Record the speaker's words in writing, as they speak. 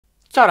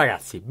Ciao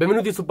ragazzi,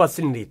 benvenuti su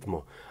Passi in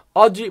Ritmo.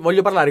 Oggi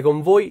voglio parlare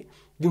con voi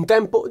di un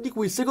tempo di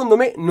cui secondo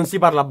me non si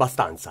parla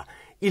abbastanza,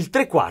 il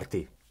tre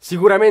quarti.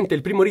 Sicuramente il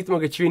primo ritmo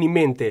che ci viene in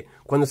mente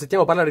quando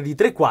sentiamo parlare di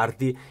tre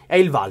quarti è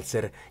il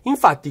valzer.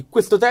 Infatti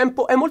questo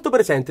tempo è molto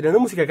presente nella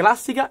musica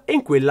classica e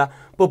in quella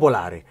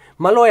popolare,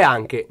 ma lo è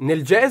anche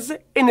nel jazz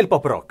e nel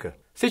pop rock.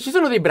 Se ci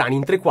sono dei brani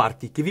in tre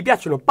quarti che vi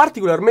piacciono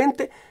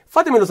particolarmente,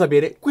 fatemelo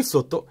sapere qui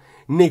sotto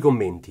nei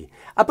commenti.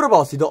 A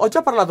proposito, ho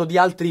già parlato di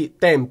altri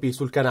tempi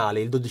sul canale,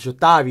 il 12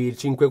 ottavi, il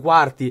 5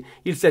 quarti,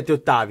 il 7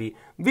 ottavi.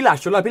 Vi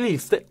lascio la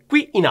playlist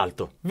qui in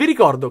alto. Vi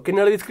ricordo che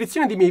nella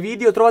descrizione dei miei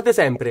video trovate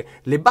sempre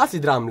le basi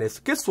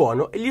drumless che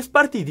suono e gli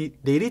spartiti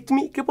dei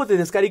ritmi che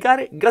potete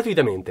scaricare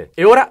gratuitamente.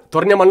 E ora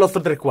torniamo al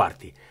nostro tre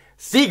quarti.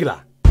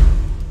 Sigla!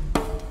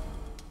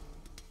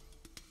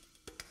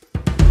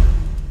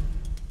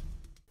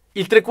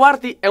 Il tre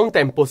quarti è un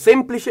tempo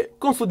semplice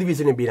con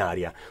suddivisione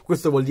binaria.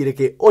 Questo vuol dire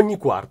che ogni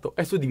quarto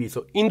è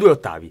suddiviso in due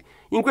ottavi.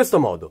 In questo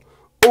modo: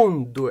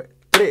 1, 2,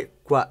 3,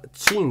 4,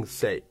 5,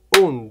 6,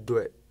 1,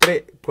 2,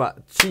 3,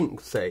 4,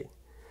 5, 6.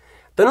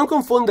 Da non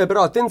confondere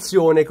però,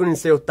 attenzione, con il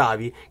 6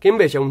 ottavi, che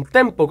invece è un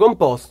tempo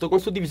composto con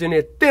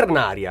suddivisione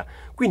ternaria.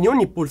 Quindi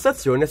ogni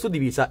pulsazione è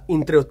suddivisa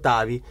in 3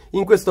 ottavi.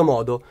 In questo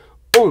modo: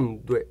 1,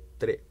 2,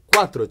 3,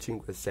 4,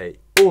 5, 6,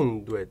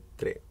 1, 2,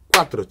 3,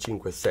 4,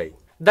 5, 6.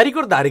 Da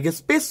ricordare che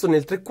spesso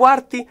nel tre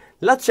quarti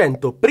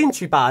l'accento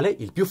principale,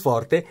 il più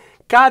forte,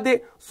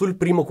 cade sul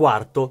primo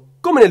quarto,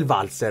 come nel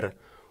valzer.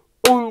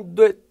 1,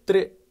 2,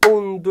 3,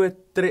 1,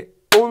 2, 3,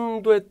 1,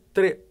 2,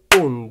 3,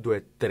 1,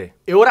 2, 3.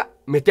 E ora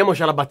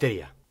mettiamoci alla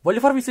batteria. Voglio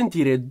farvi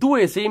sentire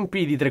due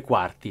esempi di tre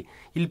quarti.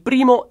 Il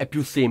primo è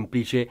più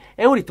semplice,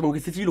 è un ritmo che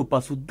si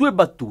sviluppa su due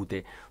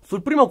battute.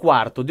 Sul primo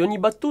quarto di ogni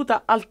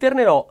battuta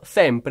alternerò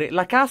sempre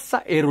la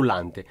cassa e il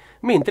rullante,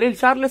 mentre il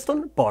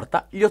charleston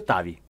porta gli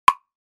ottavi.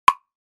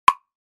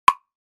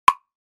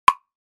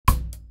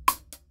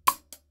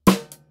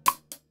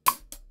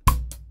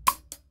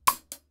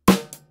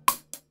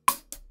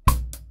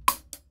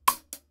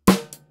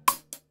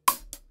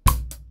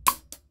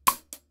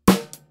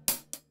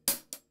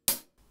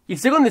 Il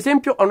secondo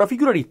esempio ha una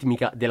figura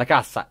ritmica della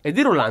cassa e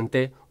del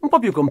rullante un po'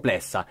 più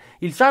complessa.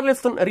 Il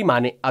charleston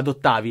rimane ad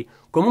ottavi,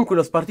 comunque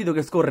lo spartito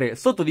che scorre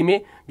sotto di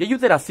me vi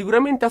aiuterà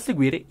sicuramente a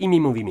seguire i miei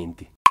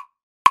movimenti.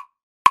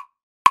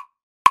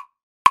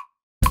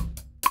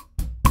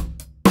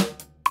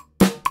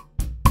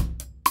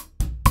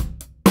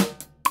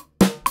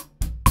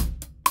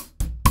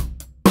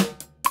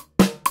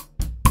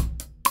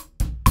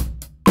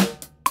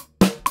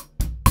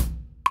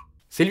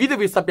 Se il video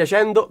vi sta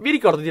piacendo, vi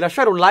ricordo di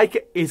lasciare un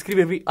like e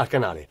iscrivervi al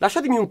canale.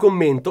 Lasciatemi un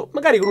commento,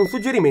 magari con un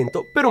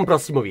suggerimento per un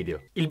prossimo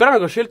video. Il brano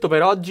che ho scelto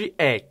per oggi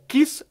è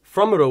Kiss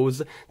from a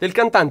Rose del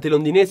cantante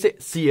londinese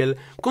Seal,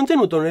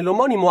 contenuto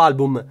nell'omonimo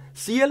album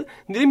Seal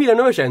del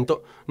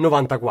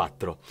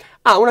 1994.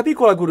 Una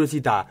piccola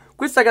curiosità: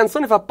 questa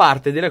canzone fa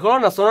parte della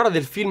colonna sonora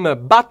del film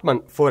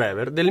Batman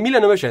Forever del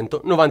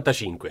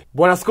 1995.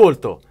 Buon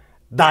ascolto,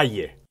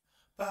 dai!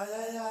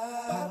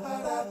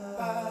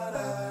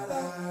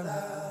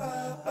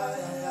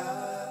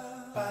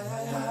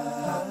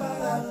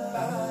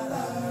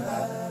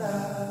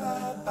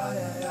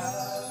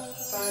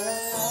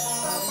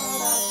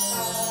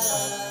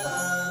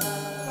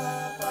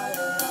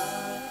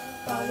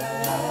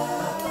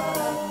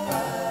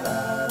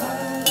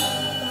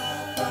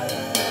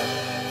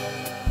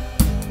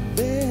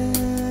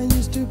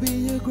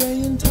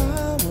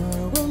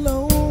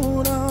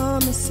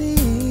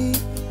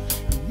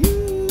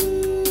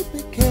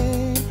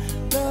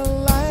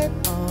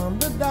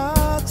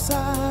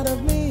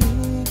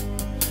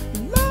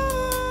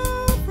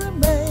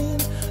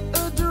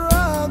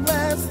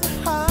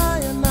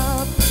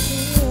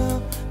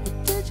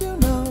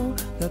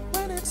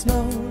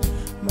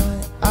 My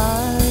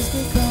eyes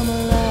become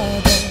alive.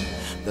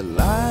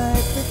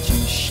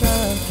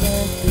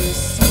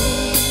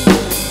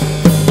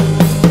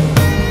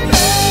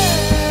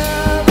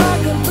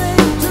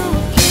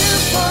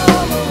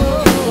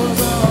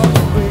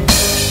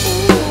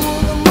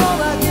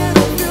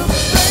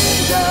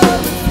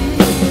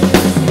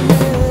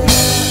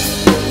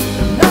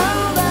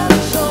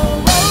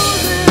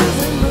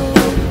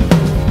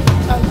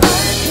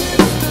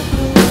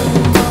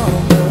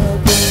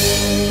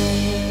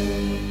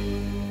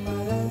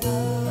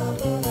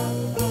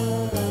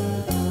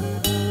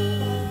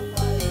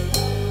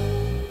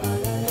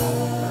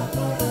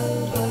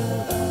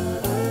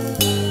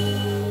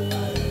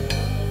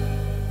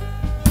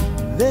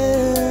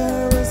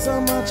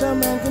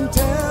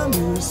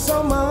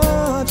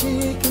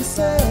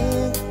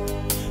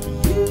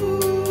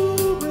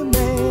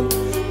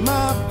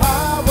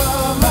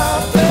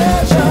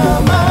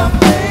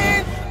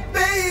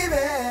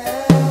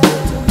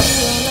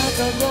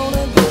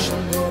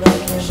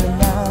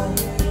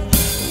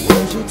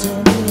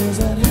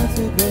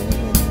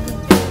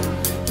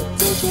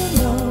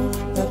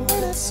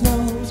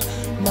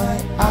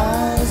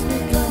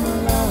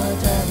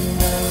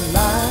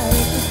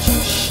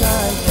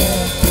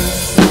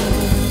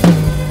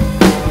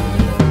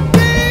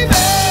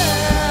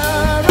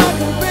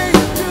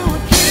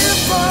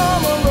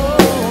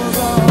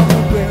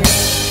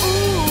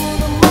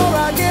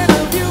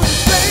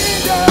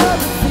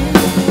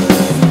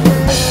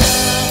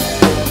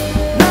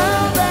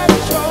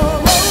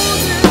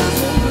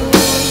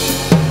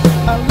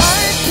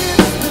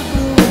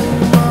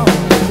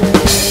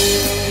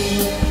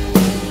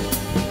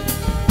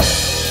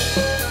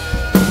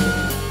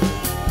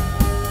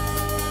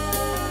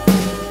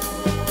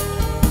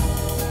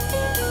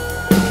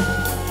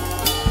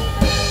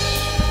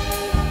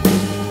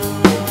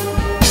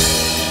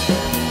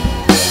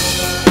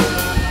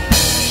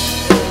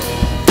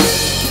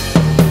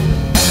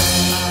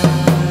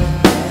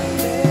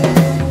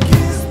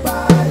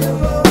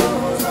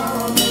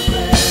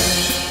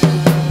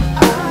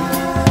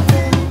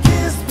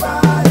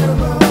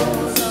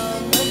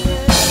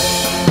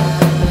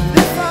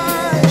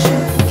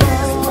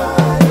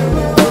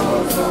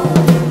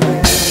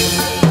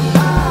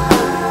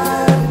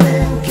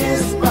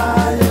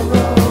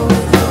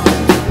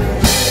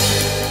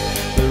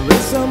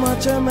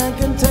 much a man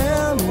can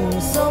tell me,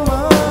 so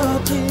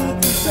much he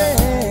can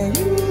say.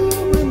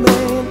 You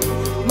remain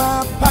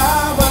my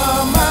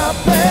power, my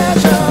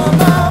pleasure,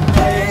 my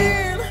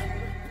pain.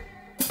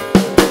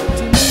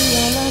 To me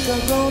you're like a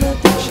grown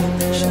addiction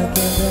that I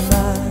can't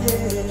deny.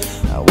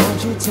 I want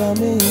you to tell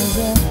me, is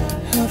that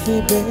healthy,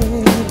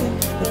 baby?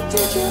 But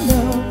did you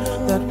know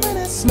that when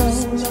it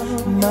snows,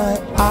 my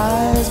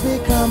eyes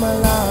become a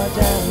large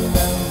and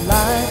the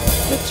light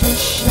that you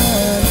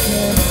shine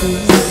can't be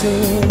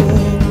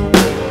seen?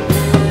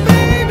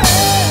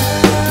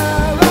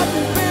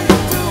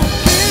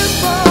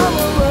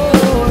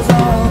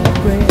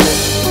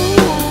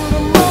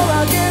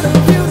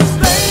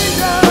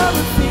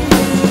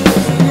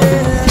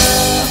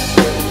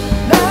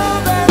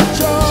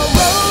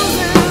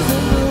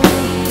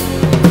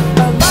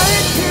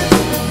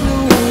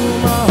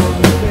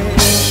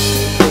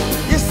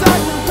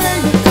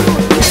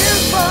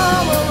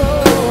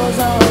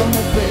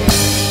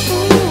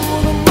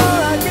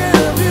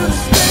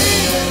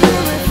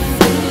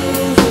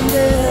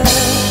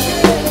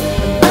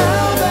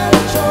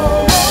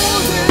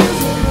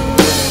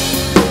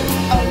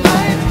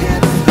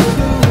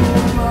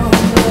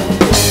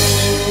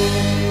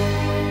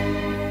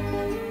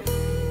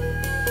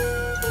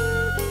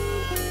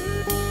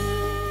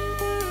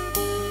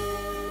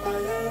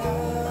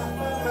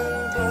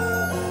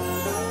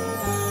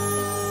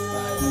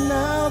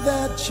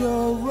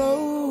 Your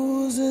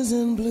rose is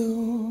in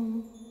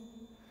bloom,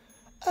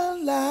 a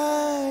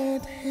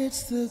light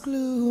hits the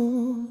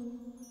gloom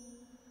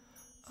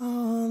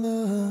on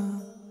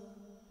the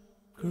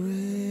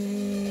grave.